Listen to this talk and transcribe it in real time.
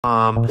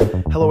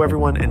Hello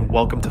everyone and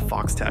welcome to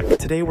Foxtecc.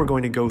 Today we're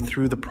going to go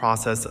through the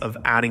process of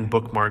adding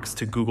bookmarks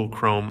to Google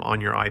Chrome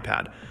on your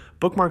iPad.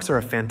 Bookmarks are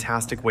a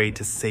fantastic way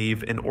to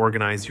save and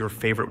organize your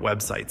favorite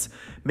websites,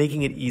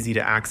 making it easy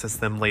to access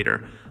them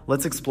later.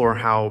 Let's explore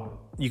how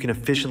you can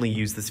efficiently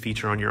use this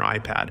feature on your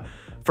iPad.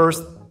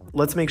 First,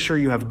 let's make sure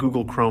you have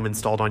Google Chrome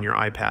installed on your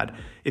iPad.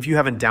 If you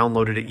haven't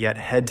downloaded it yet,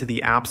 head to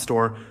the App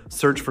Store,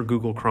 search for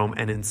Google Chrome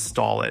and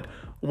install it.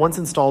 Once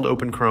installed,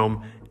 open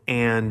Chrome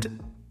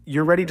and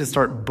you're ready to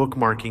start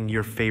bookmarking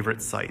your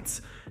favorite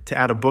sites. To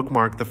add a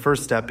bookmark, the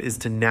first step is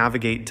to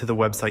navigate to the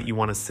website you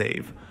want to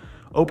save.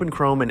 Open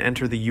Chrome and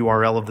enter the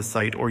URL of the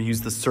site or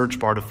use the search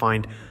bar to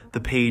find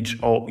the page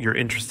you're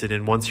interested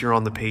in. Once you're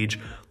on the page,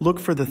 look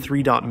for the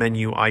three-dot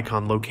menu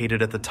icon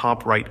located at the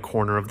top right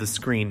corner of the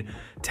screen.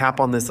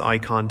 Tap on this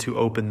icon to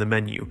open the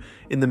menu.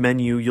 In the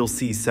menu, you'll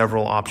see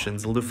several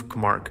options.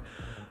 Bookmark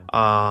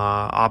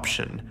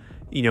option,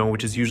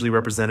 which is usually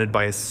represented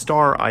by a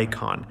star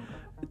icon.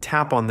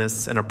 Tap on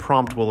this and a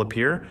prompt will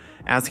appear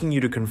asking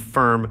you to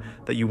confirm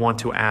that you want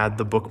to add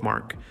the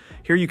bookmark.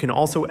 Here you can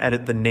also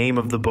edit the name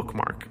of the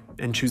bookmark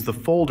and choose the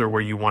folder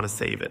where you want to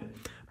save it.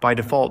 By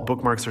default,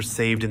 bookmarks are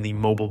saved in the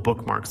Mobile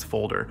Bookmarks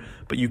folder,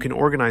 but you can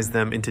organize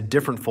them into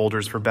different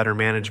folders for better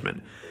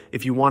management.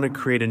 If you want to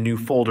create a new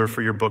folder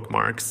for your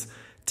bookmarks,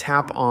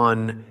 tap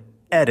on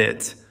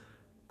Edit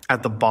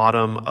at the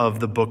bottom of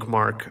the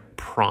bookmark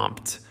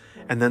prompt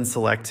and then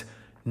select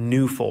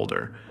New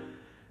Folder.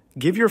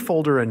 Give your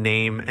folder a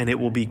name and it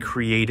will be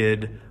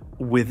created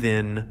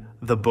within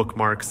the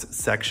bookmarks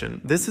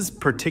section. This is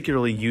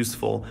particularly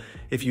useful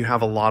if you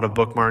have a lot of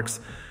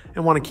bookmarks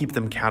and want to keep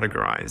them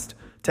categorized.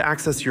 To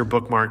access your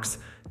bookmarks,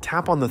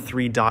 tap on the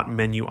three-dot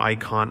menu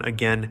icon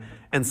again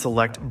and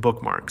select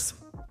Bookmarks.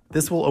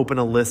 This will open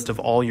a list of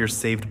all your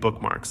saved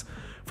bookmarks.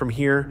 From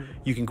here,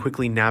 you can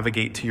quickly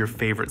navigate to your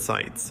favorite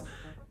sites.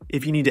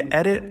 If you need to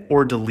edit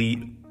or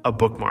delete a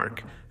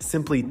bookmark,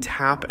 simply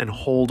tap and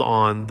hold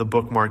on the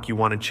bookmark you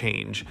want to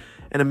change,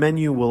 and a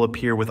menu will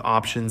appear with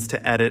options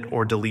to edit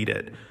or delete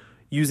it.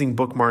 Using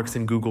bookmarks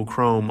in Google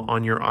Chrome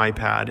on your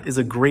iPad is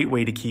a great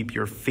way to keep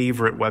your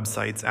favorite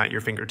websites at your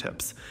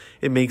fingertips.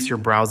 It makes your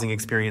browsing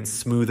experience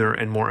smoother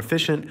and more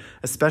efficient,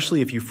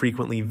 especially if you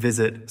frequently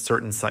visit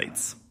certain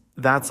sites.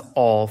 That's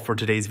all for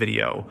today's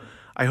video.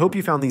 I hope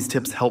you found these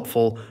tips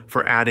helpful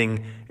for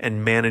adding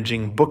and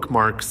managing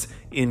bookmarks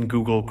in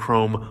Google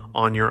Chrome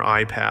on your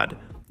iPad.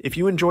 If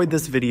you enjoyed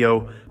this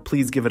video,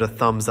 please give it a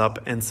thumbs up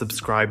and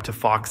subscribe to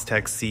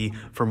Foxtecc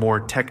for more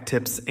tech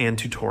tips and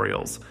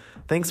tutorials.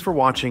 Thanks for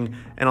watching,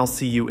 and I'll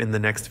see you in the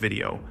next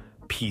video.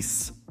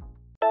 Peace.